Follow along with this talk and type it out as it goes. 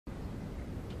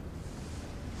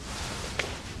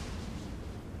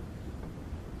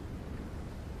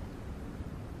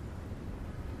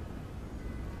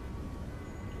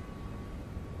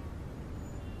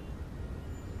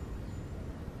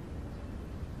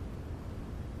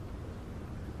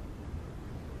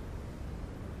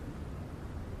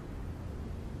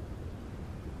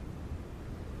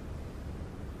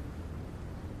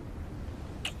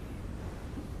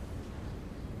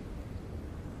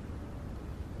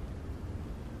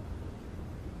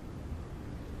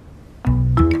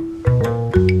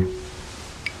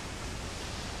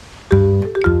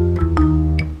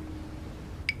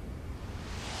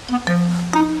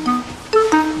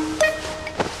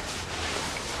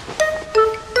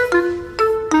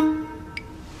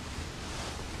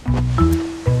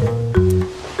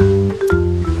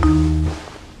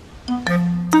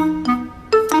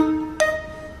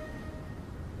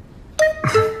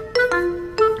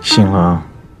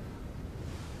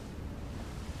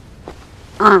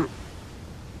啊。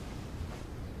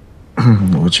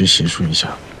我去洗漱一下。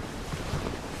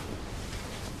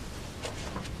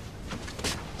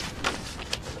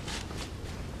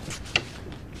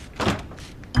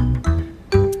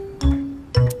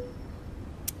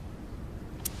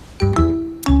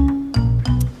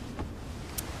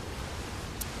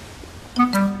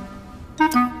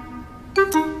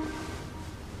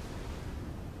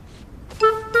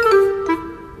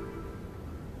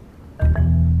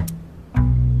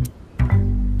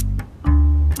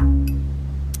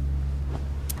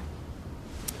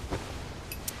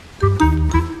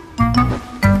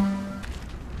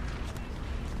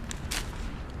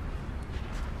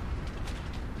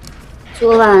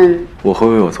昨晚我会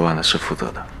为我昨晚的事负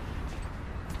责的。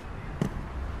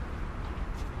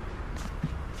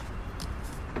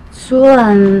昨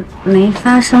晚没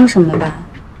发生什么吧？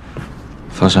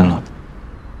发生了。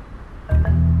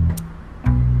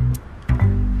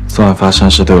昨晚发生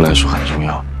事对我来说很重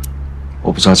要。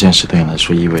我不知道这件事对你来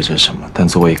说意味着什么，但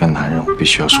作为一个男人，我必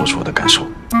须要说出我的感受。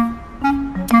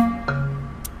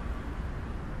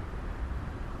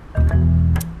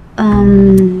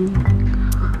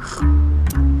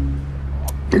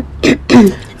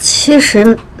其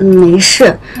实没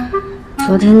事。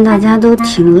昨天大家都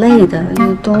挺累的，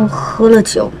又都喝了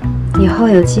酒，以后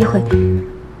有机会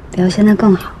表现得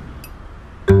更好。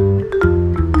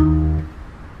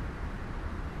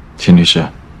秦律师，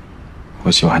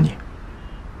我喜欢你。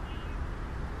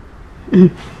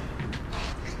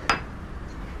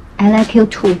I like you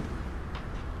too。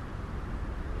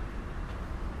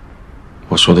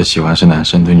我说的喜欢是男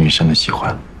生对女生的喜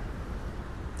欢。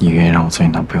你愿意让我做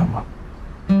你男朋友吗？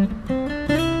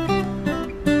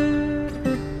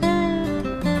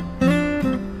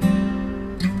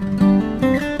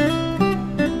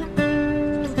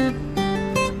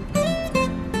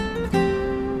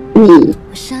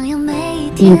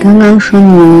你刚刚说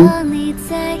你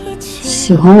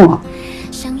喜欢我，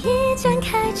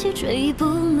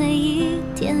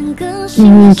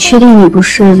你确定你不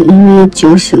是因为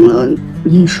酒醒了，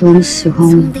你说喜欢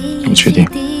我？我确定。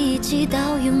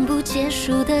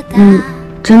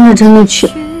真的确。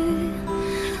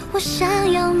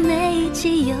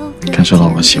感受到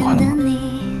我喜欢了吗？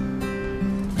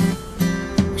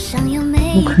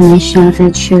我可能需要再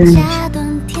确认一下。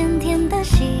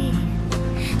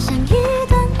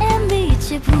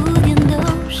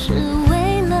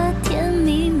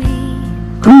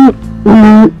我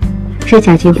们是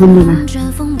假结婚的吧？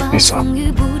没错。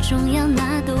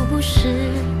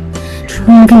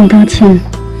我要跟你道歉，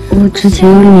我之前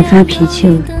又跟你发脾气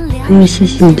了，还有谢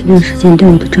谢你这段时间对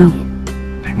我的照顾。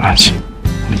没关系，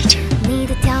我理解。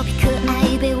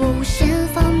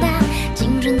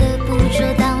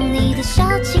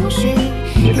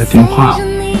你的电话。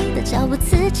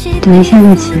等一下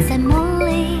再起。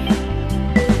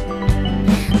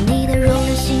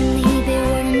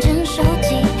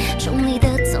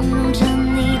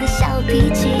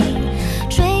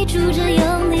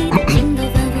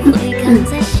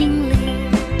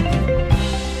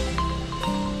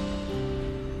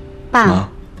爸。